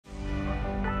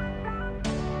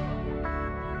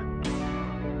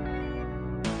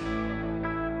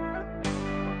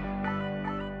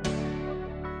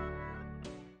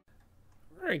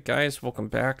Alright guys, welcome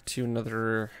back to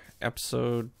another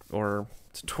episode, or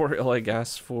tutorial I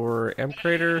guess, for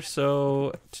MCreator.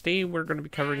 So today we're going to be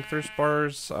covering thirst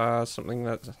bars, something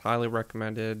that's highly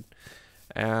recommended.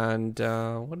 And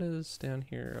what is down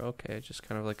here? Okay, just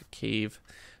kind of like a cave.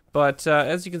 But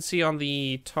as you can see on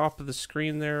the top of the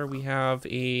screen there, we have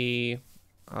a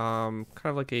kind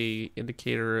of like a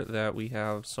indicator that we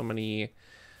have so many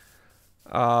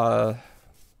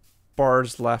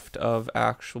bars left of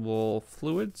actual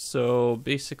fluid. So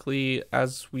basically,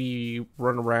 as we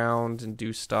run around and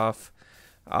do stuff,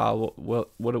 what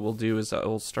it will do is it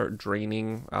will start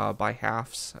draining by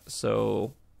halves.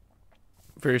 So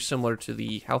very similar to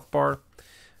the health bar,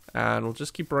 and we'll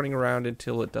just keep running around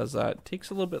until it does that. It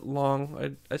takes a little bit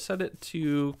long. I set it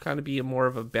to kind of be more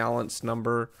of a balanced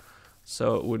number,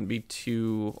 so it wouldn't be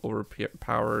too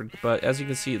overpowered. But as you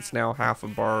can see, it's now half a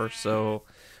bar, so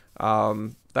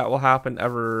that will happen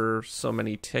ever so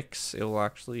many ticks. It will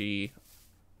actually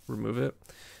remove it.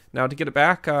 Now to get it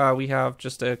back, we have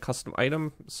just a custom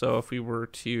item. So if we were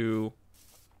to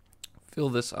fill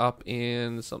this up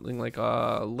in something like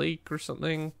a lake or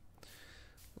something,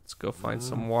 let's go find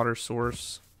some water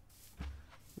source.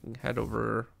 We can head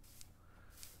over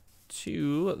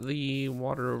to the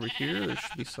water over here. There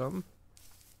should be some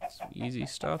easy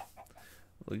stuff.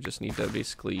 We just need to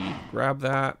basically grab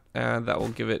that, and that will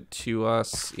give it to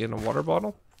us in a water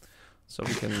bottle. So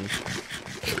we can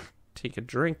take a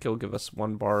drink. It'll give us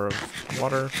 1 bar of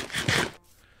water.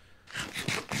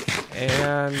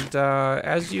 And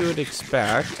as you would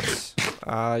expect,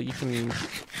 you can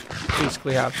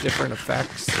basically have different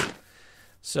effects.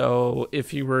 So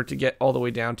if you were to get all the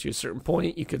way down to a certain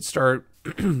point, you could start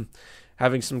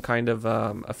having some kind of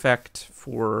effect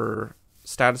for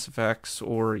status effects,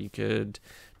 or you could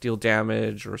deal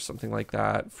damage or something like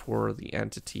that for the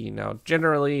entity. Now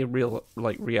generally,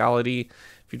 reality,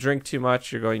 if you drink too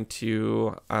much, you're going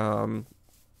to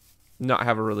not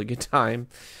have a really good time.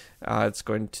 It's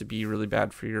going to be really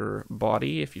bad for your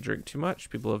body if you drink too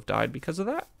much. People have died because of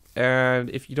that. And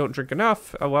if you don't drink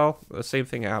enough, well, the same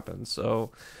thing happens.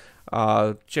 So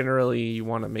generally, you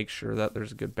want to make sure that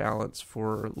there's a good balance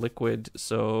for liquid.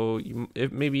 So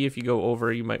maybe if you go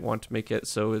over, you might want to make it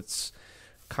so it's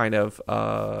kind of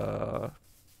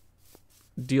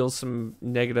deals some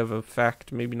negative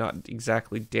effect. Maybe not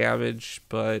exactly damage,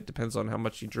 but it depends on how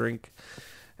much you drink.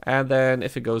 And then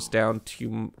if it goes down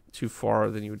too far,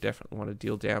 then you would definitely want to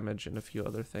deal damage and a few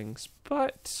other things.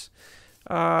 But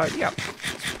yeah,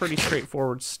 it's pretty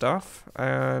straightforward stuff.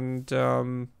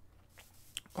 And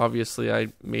obviously I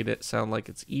made it sound like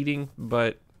it's eating,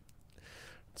 but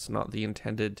it's not the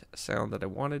intended sound that I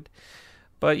wanted.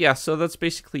 But yeah, so that's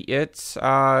basically it.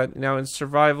 Now in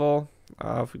survival,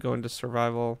 if we go into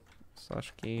survival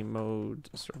 / game mode,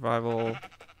 survival,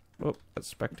 oh, that's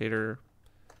spectator,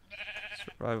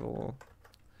 survival.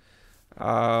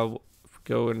 If we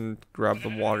go and grab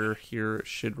the water here, it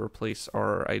should replace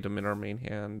our item in our main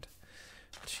hand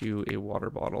to a water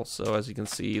bottle. So as you can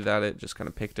see, that it just kind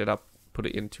of picked it up, put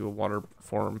it into a water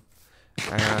form,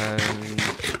 and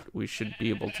we should be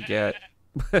able to get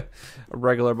a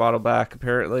regular bottle back,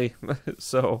 apparently.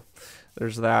 So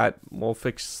there's that. We'll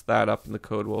fix that up in the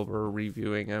code while we're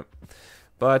reviewing it.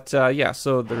 But yeah,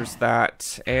 so there's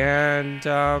that, and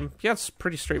yeah, it's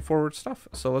pretty straightforward stuff.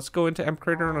 So let's go into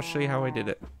MCreator and I'll show you how I did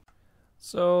it.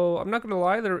 So I'm not going to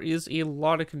lie, there is a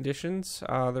lot of conditions.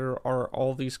 There are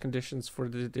all these conditions for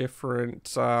the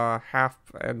different half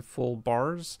and full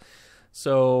bars.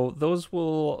 So those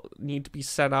will need to be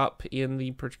set up in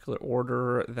the particular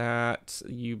order that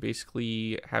you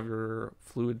basically have your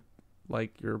fluid,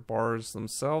 like your bars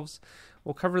themselves.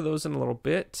 We'll cover those in a little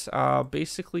bit.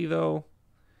 Basically though,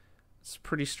 it's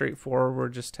pretty straightforward. We're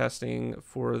just testing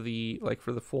for the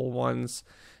full ones,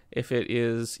 if it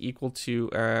is equal to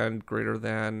and greater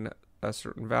than a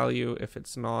certain value. If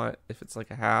it's not, if it's like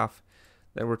a half,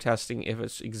 then we're testing if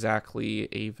it's exactly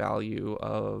a value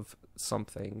of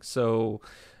something. So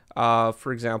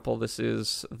for example, this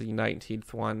is the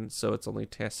 19th one, so it's only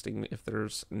testing if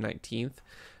there's 19th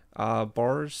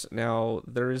bars. Now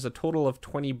there is a total of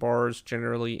 20 bars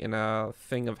generally in a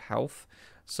thing of health.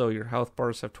 So your health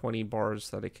bars have 20 bars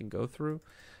that it can go through,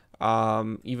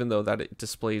 even though that it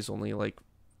displays only like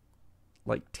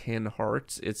 10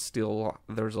 hearts. It's still,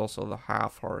 there's also the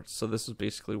half hearts. So this is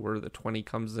basically where the 20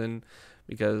 comes in,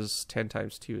 because 10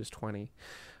 times 2 is 20.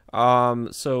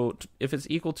 So if it's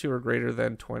equal to or greater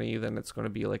than 20, then it's going to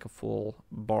be like a full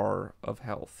bar of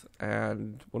health.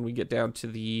 And when we get down to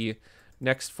the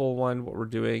next full one, what we're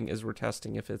doing is we're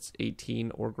testing if it's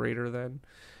 18 or greater than,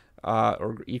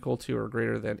 or equal to or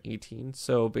greater than 18.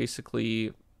 So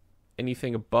basically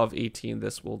anything above 18,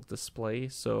 this will display.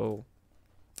 So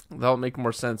that'll make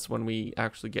more sense when we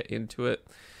actually get into it.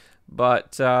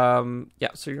 But yeah,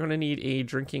 so you're going to need a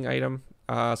drinking item,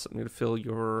 something to fill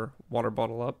your water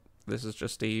bottle up. This is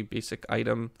just a basic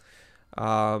item.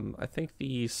 I think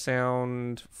the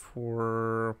sound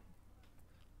for...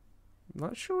 I'm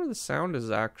not sure where the sound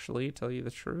is actually, to tell you the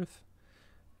truth.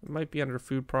 It might be under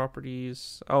food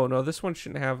properties. Oh no, this one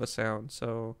shouldn't have a sound.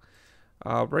 So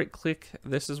right click,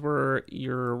 this is where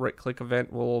your right click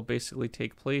event will basically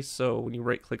take place. So when you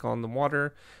right click on the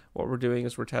water, what we're doing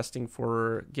is we're testing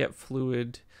for get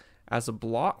fluid as a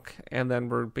block, and then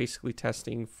we're basically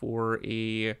testing for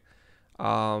a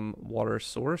water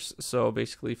source. So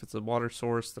basically if it's a water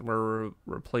source, then we're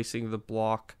replacing the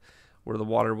block where the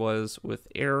water was with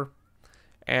air.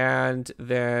 And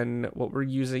then what we're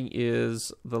using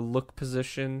is the look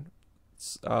position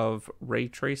of ray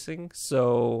tracing.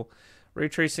 So ray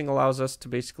tracing allows us to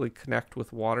basically connect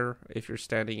with water if you're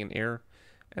standing in air,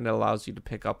 and it allows you to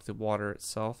pick up the water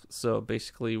itself. So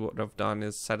basically what I've done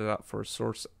is set it up for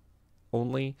source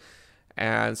only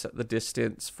and set the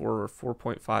distance for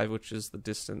 4.5, which is the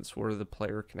distance where the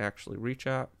player can actually reach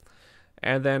at.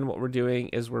 And then what we're doing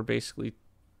is we're basically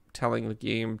telling the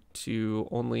game to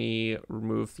only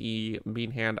remove the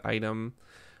main hand item.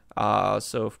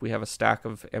 So if we have a stack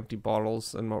of empty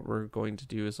bottles, then what we're going to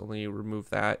do is only remove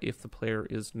that if the player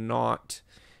is not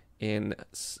in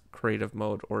creative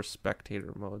mode or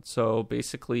spectator mode. So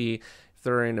basically, if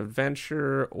they're in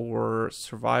adventure or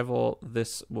survival,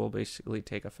 this will basically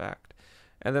take effect.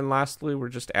 And then lastly, we're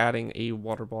just adding a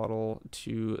water bottle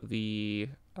to the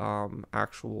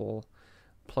actual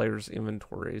player's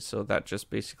inventory. So that just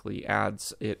basically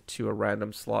adds it to a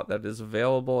random slot that is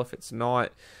available. If it's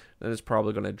not, then it's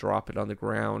probably going to drop it on the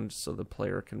ground so the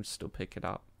player can still pick it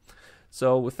up.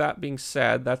 So with that being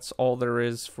said, that's all there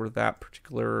is for that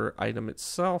particular item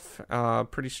itself.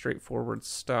 Pretty straightforward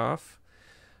stuff.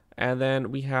 And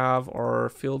then we have our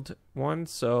filled one.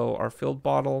 So our filled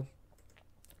bottle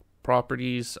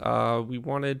properties, we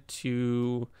wanted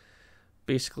to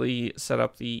basically set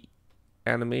up the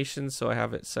animation, so I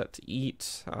have it set to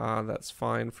eat. That's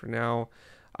fine for now.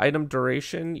 Item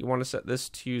duration, you want to set this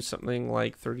to something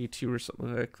like 32 or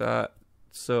something like that,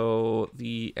 so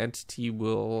the entity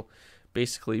will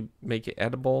basically make it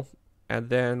edible. And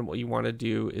then what you want to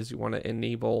do is you want to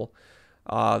enable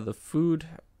the food,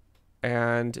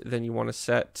 and then you want to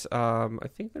set I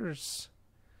think there's,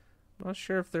 I'm not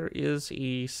sure if there is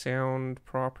a sound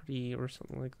property or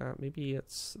something like that. Maybe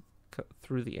it's cut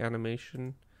through the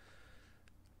animation.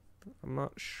 I'm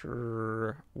not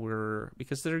sure where,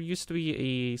 because there used to be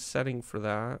a setting for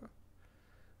that.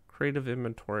 Creative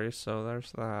inventory, so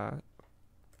there's that.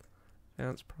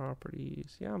 Advanced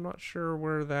properties. Yeah, I'm not sure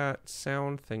where that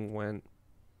sound thing went.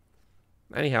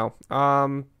 Anyhow,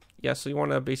 yeah, so you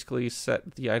want to basically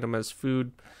set the item as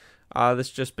food.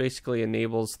 This just basically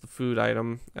enables the food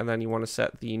item, and then you want to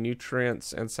set the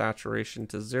nutrients and saturation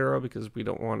to 0 because we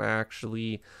don't want to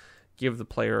actually give the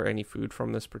player any food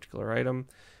from this particular item.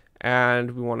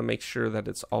 And we want to make sure that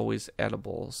it's always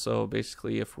edible. So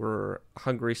basically, if we're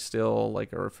hungry still,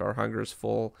 like, or if our hunger is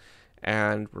full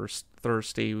and we're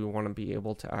thirsty, we want to be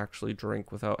able to actually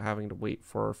drink without having to wait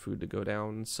for our food to go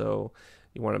down. So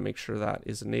you want to make sure that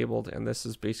is enabled. And this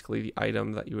is basically the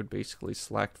item that you would basically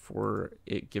select for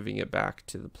it giving it back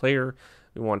to the player.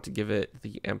 We want to give it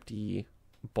the empty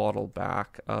bottle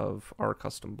back of our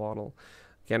custom bottle.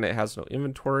 Again, it has no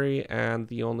inventory, and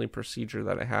the only procedure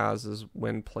that it has is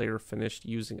when player finished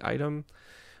using item.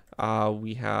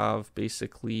 We have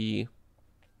basically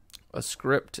a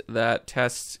script that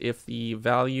tests if the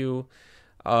value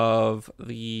of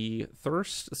the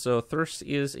thirst, so thirst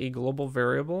is a global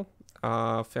variable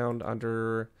found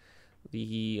under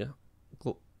the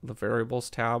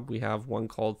variables tab. We have one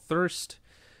called thirst,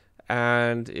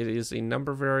 and it is a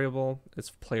number variable. It's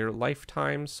player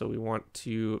lifetime, so we want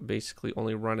to basically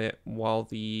only run it while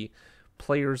the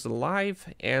player's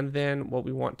alive. And then what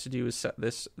we want to do is set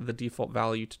the default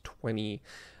value to 20.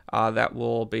 That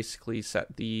will basically set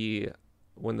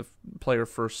when the player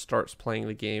first starts playing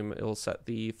the game, it will set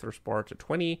the thirst bar to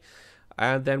 20.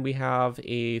 And then we have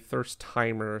a thirst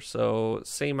timer, so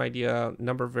same idea,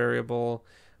 number variable,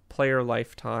 player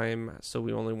lifetime, so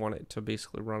we only want it to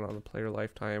basically run on the player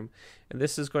lifetime. And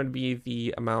this is going to be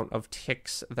the amount of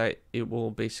ticks that it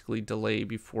will basically delay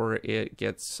before it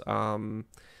gets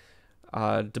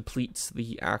depletes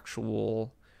the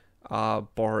actual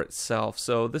bar itself.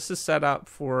 So this is set up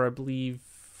for, I believe,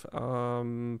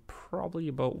 probably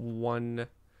about 1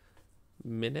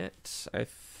 minute. I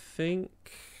think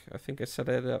I set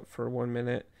it up for 1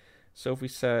 minute. So if we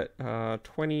set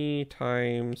 20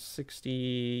 times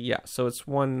 60, yeah, so it's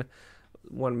one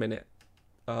minute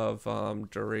of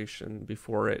duration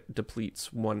before it depletes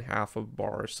 1/2 of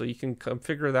bar. So you can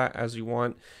configure that as you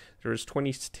want. There's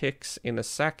 20 ticks in a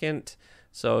second,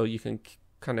 so you can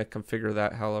kind of configure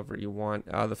that however you want.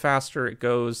 The faster it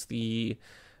goes, the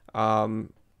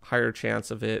higher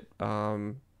chance of it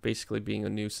basically being a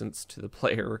nuisance to the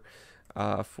player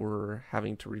for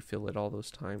having to refill it all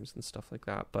those times and stuff like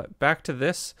that. But back to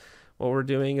this, what we're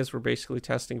doing is we're basically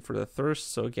testing for the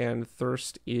thirst. So again,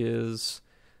 thirst is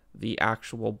the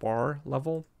actual bar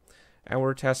level, and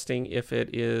we're testing if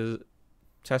we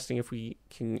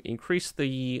can increase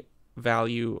the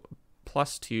value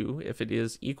 +2 if it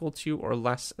is equal to or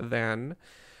less than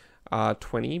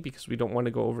 20, because we don't want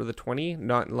to go over the 20,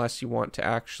 not unless you want to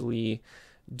actually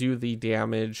do the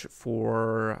damage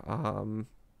for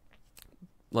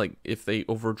like if they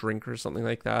overdrink or something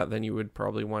like that, then you would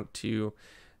probably want to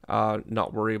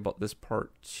not worry about this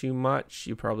part too much.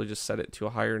 You probably just set it to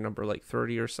a higher number like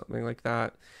 30 or something like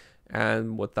that,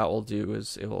 and what that will do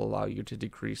is it will allow you to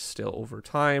decrease still over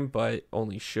time but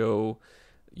only show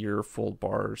your full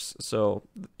bars. So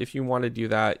if you want to do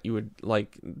that, you would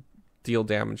like deal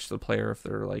damage to the player if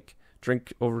they're like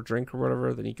overdrink or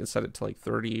whatever, then you can set it to like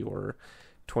 30 or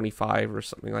 25 or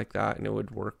something like that, and it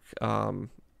would work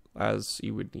as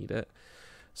you would need it.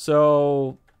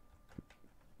 So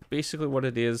basically what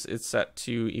it is, it's set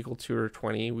to equal to or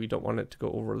 20. We don't want it to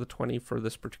go over the 20 for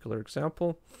this particular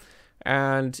example.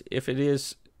 And if it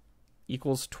is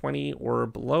equals 20 or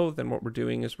below, then what we're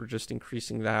doing is we're just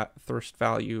increasing that thirst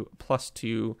value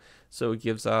 +2, so it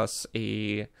gives us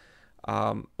a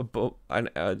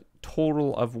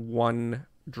total of 1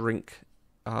 drink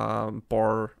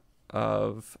bar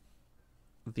of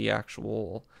the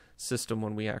actual system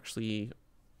when we actually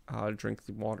drink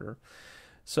the water.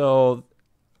 So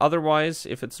otherwise,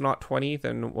 if it's not 20,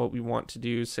 then what we want to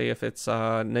do, say if it's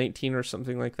 19 or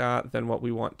something like that, then what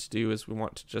we want to do is we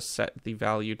want to just set the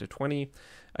value to 20.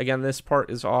 Again, this part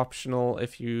is optional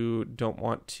if you don't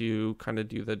want to kind of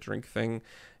do the drink thing.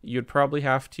 You'd probably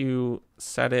have to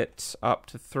set it up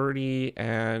to 30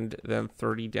 and then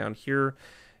 30 down here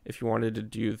if you wanted to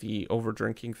do the over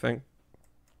drinking thing.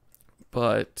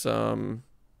 But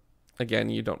again,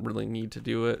 you don't really need to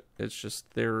do it. It's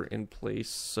just there in place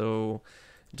so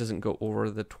it doesn't go over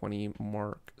the 20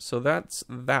 mark. So that's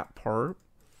that part.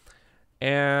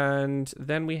 And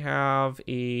then we have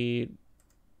I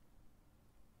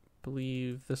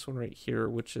believe this one right here,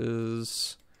 which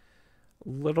is a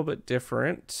little bit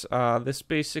different. This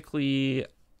basically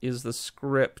is the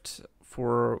script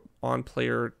for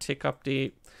on-player tick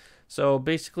update. So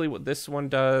basically what this one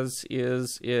does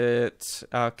is it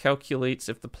calculates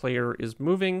if the player is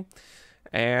moving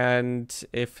and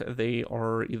if they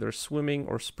are either swimming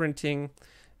or sprinting.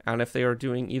 And if they are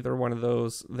doing either one of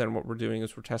those, then what we're doing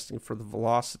is we're testing for the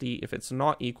velocity if it's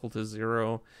not equal to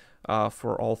 0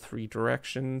 for all 3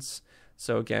 directions.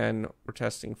 So again, we're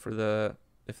testing for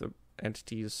if the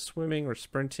entity is swimming or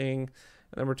sprinting,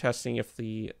 and then we're testing if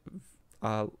the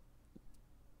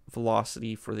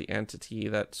velocity for the entity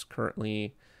that's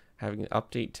currently having an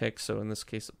update tick, so in this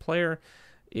case a player,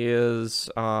 is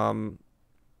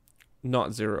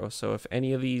not 0. So if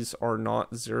any of these are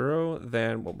not 0,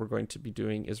 then what we're going to be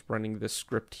doing is running this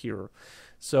script here.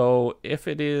 So if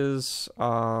it is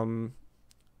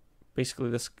basically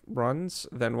this runs,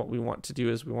 then what we want to do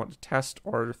is we want to test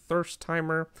our thirst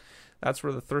timer. That's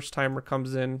where the thirst timer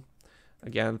comes in.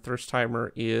 Again, thirst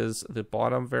timer is the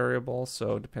bottom variable,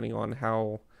 so depending on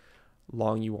how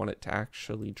long you want it to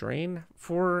actually drain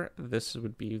for, this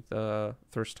would be the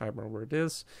thirst timer where it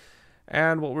is.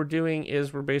 And what we're doing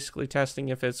is we're basically testing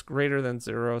if it's greater than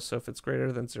 0. So if it's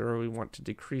greater than 0, we want to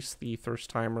decrease the thirst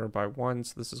timer by 1.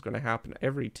 So this is going to happen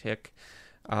every tick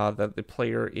that the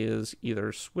player is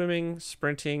either swimming,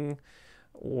 sprinting,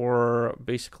 or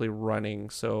basically running.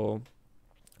 So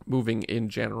moving in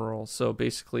general. So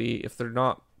basically if they're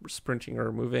not sprinting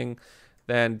or moving,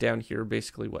 then down here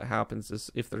basically what happens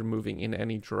is if they're moving in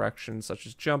any direction, such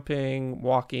as jumping,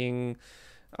 walking,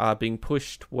 being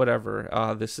pushed,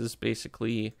 whatever, this is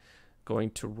basically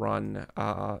going to run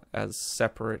as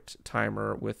separate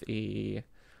timer with a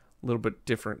little bit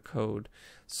different code.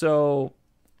 So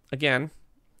again,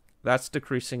 that's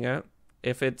decreasing it.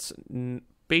 If it's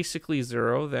basically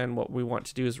 0, then what we want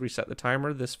to do is reset the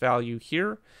timer. This value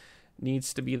here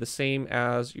needs to be the same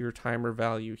as your timer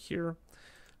value here.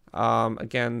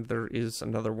 Again, there is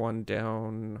another one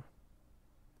down.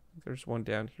 There's one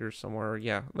down here somewhere.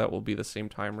 Yeah, that will be the same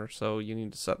timer. So you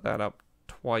need to set that up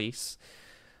twice.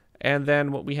 And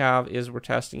then what we have is we're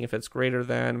testing if it's greater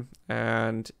than,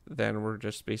 and then we're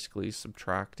just basically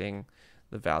subtracting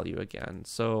the value again.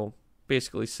 So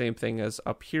basically same thing as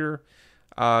up here,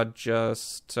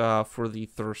 just for the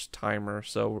thirst timer.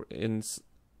 So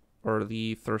or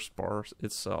the thirst bar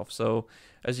itself. So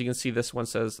as you can see, this one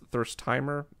says thirst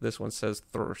timer, this one says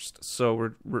thirst.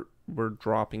 So we're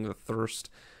dropping the thirst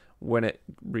when it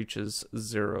reaches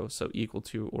 0, so equal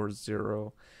to or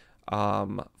 0,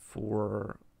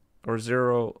 or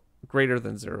 0 greater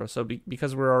than 0. So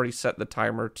because we're already set the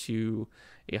timer to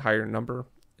a higher number,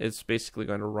 it's basically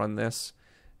going to run this,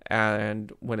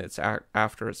 and when it's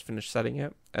after it's finished setting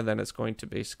it, and then it's going to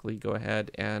basically go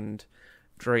ahead and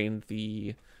drain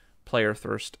the player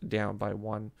thirst down by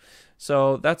 1.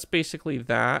 So that's basically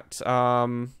that.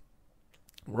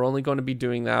 We're only going to be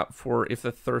doing that for if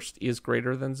the thirst is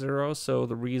greater than 0. So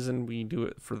the reason we do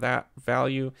it for that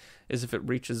value is if it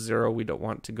reaches 0, we don't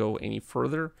want to go any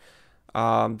further.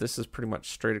 This is pretty much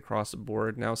straight across the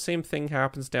board. Now, same thing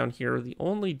happens down here. The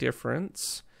only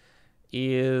difference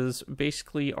is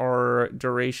basically our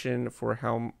duration for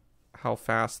how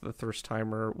fast the thirst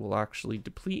timer will actually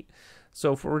deplete.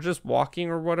 So if we're just walking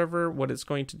or whatever, what it's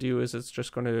going to do is it's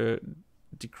just going to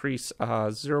decrease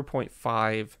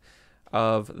 0.5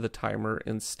 of the timer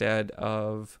instead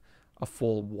of a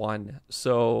full 1.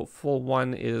 So full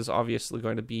 1 is obviously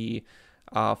going to be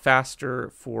faster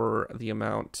for the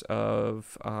amount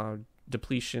of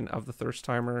depletion of the thirst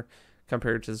timer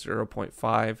compared to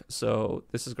 0.5. So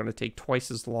this is going to take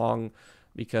twice as long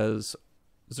because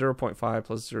 0.5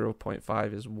 plus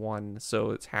 0.5 is 1.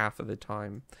 So it's half of the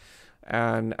time.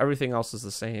 And everything else is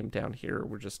the same down here.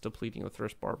 We're just depleting the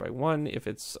thirst bar by 1 if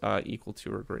it's equal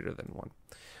to or greater than 1.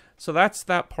 So that's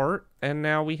that part. And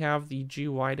now we have the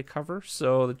GUI to cover.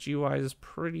 So the GUI is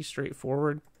pretty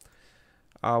straightforward.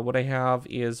 What I have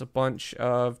is a bunch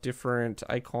of different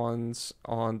icons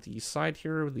on the side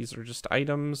here. These are just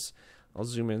items. I'll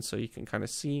zoom in so you can kind of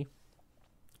see.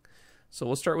 So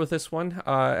we'll start with this one.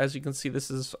 As you can see, this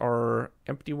is our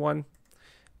empty one.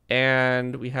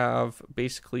 And we have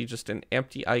basically just an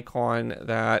empty icon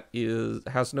that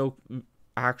has no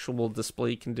actual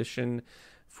display condition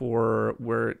for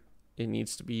where it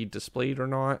needs to be displayed or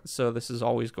not. So this is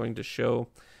always going to show.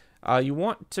 You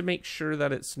want to make sure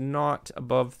that it's not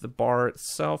above the bar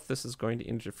itself. This is going to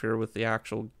interfere with the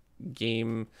actual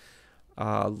game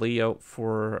layout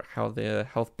for how the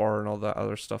health bar and all that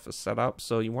other stuff is set up.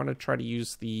 So you want to try to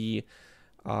use the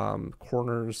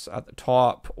corners at the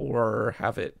top, or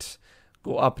have it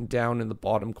go up and down in the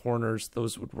bottom corners.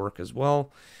 Those would work as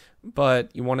well,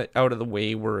 but you want it out of the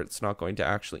way where it's not going to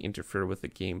actually interfere with the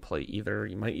gameplay either.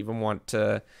 You might even want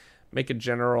to make a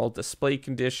general display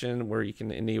condition where you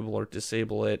can enable or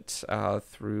disable it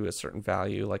through a certain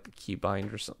value, like a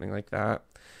keybind or something like that.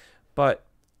 But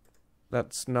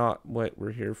that's not what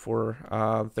we're here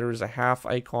for. There's a half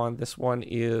icon. This one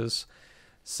is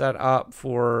set up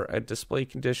for a display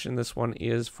condition. This one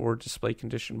is for display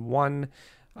condition 1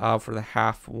 for the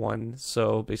half one.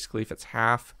 So basically if it's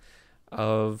half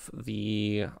of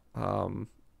the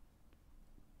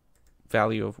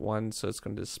value of 1, so it's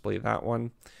going to display that one.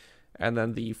 And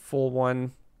then the full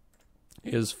one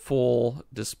is full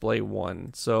display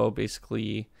 1. So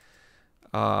basically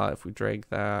if we drag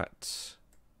that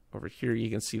over here, you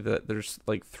can see that there's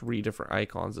like 3 different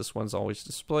icons. This one's always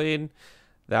displayed,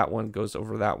 that one goes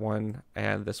over that one,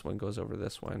 and this one goes over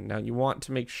this one. Now you want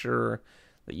to make sure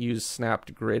that you use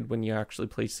snapped grid when you actually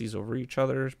place these over each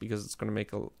other, because it's going to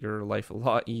make your life a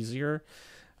lot easier,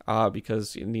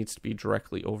 because it needs to be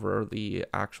directly over the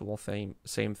actual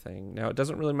same thing. Now it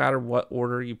doesn't really matter what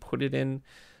order you put it in,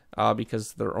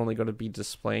 because they're only going to be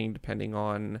displaying depending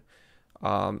on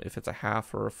if it's a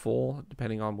half or a full,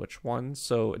 depending on which one.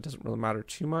 So it doesn't really matter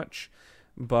too much.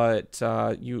 But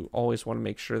you always want to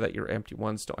make sure that your empty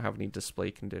ones don't have any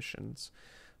display conditions.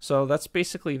 So that's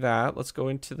basically that. Let's go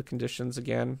into the conditions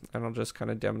again, and I'll just kind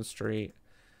of demonstrate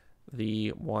the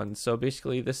one. So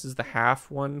basically this is the half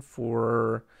one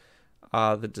for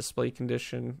the display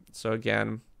condition. So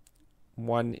again,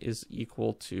 1 is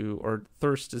equal to, or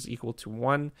thirst is equal to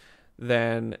 1,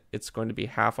 then it's going to be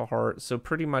half a heart. So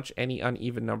pretty much any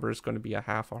uneven number is going to be a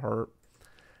half a heart.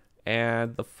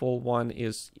 And the full one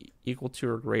is equal to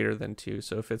or greater than 2.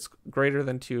 So if it's greater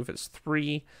than 2, if it's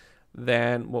 3,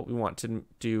 then what we want to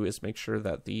do is make sure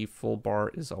that the full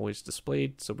bar is always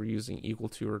displayed. So we're using equal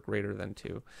to or greater than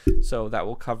 2. So that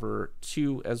will cover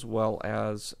 2 as well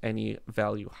as any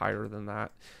value higher than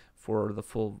that for the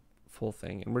full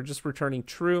thing. And we're just returning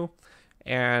true.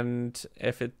 And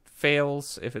if it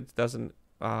fails, if it doesn't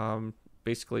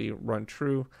basically run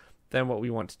true, then what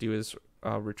we want to do is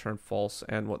return false.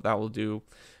 And what that will do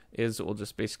is it will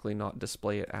just basically not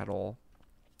display it at all,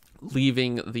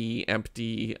 leaving the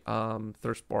empty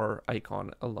thirst bar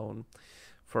icon alone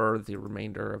for the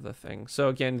remainder of the thing. So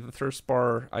again, the thirst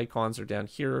bar icons are down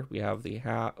here. We have the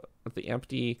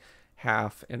empty,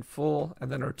 half, and full,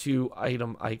 and then our 2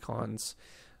 item icons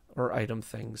or item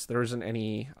things. There isn't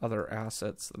any other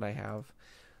assets that I have.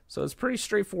 So it's pretty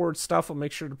straightforward stuff. I'll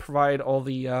make sure to provide all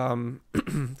the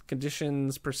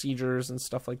conditions, procedures, and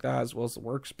stuff like that, as well as the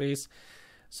workspace,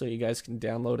 so you guys can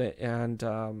download it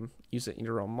and use it in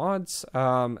your own mods.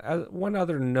 One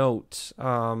other note,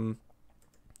 you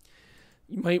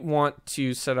might want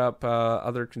to set up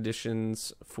other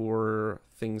conditions for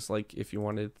things like if you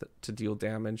wanted to deal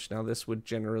damage. Now, this would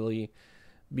generally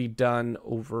be done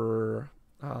over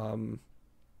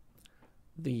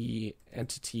the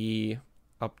entity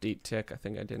update tick. I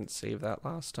think I didn't save that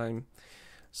last time.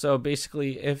 So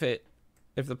basically, if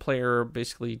the player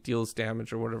basically deals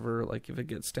damage or whatever, like if it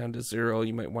gets down to 0,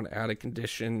 you might want to add a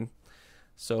condition.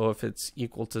 So if it's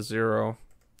equal to 0,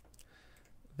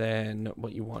 then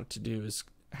what you want to do is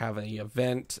have an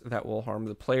event that will harm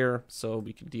the player. So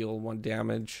we could deal 1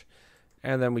 damage,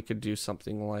 and then we could do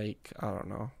something like, I don't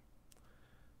know,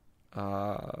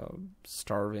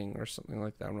 starving or something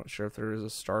like that. I'm not sure if there is a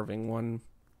starving one.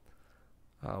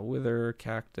 Wither,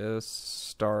 cactus,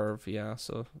 starve, yeah,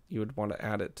 so you would want to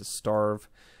add it to starve,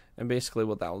 and basically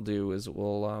what that will do is it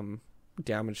will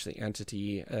damage the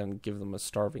entity and give them a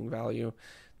starving value.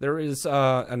 There is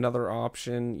another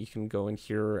option. You can go in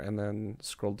here and then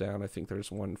scroll down. I think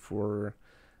there's one for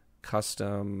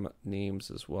custom names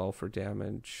as well for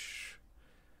damage.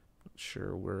 Not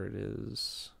sure where it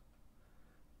is.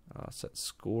 Set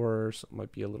score, so it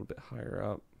might be a little bit higher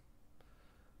up.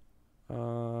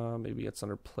 Maybe it's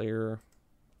under player.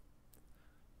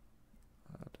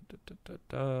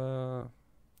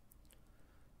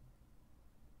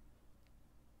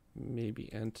 Maybe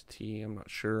entity, I'm not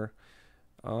sure.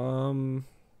 There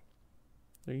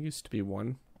used to be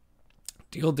one.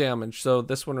 Deal damage. So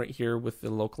this one right here with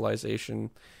the localization,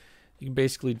 you can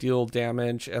basically deal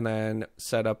damage and then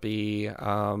set up a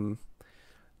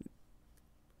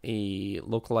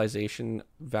localization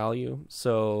value.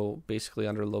 So basically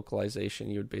under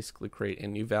localization, you would basically create a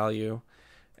new value,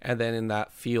 and then in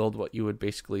that field what you would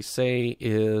basically say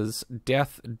is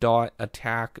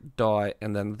death.attack.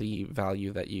 And then the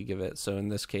value that you give it. So in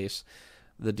this case,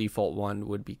 the default one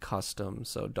would be custom,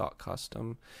 so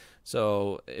 .custom.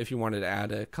 So if you wanted to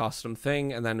add a custom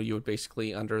thing, and then you would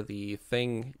basically under the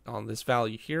thing on this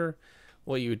value here,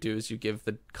 what you would do is you give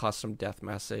the custom death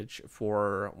message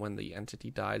for when the entity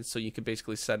died. So you could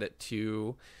basically set it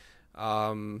to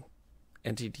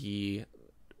entity,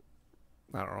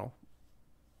 I don't know,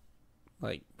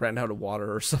 like ran out of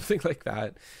water or something like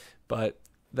that. But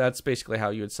that's basically how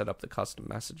you would set up the custom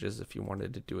messages if you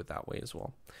wanted to do it that way as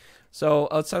well. So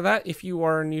outside of that, if you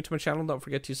are new to my channel, don't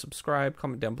forget to subscribe,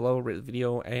 comment down below, rate the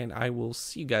video, and I will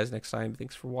see you guys next time.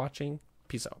 Thanks for watching.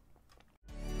 Peace out.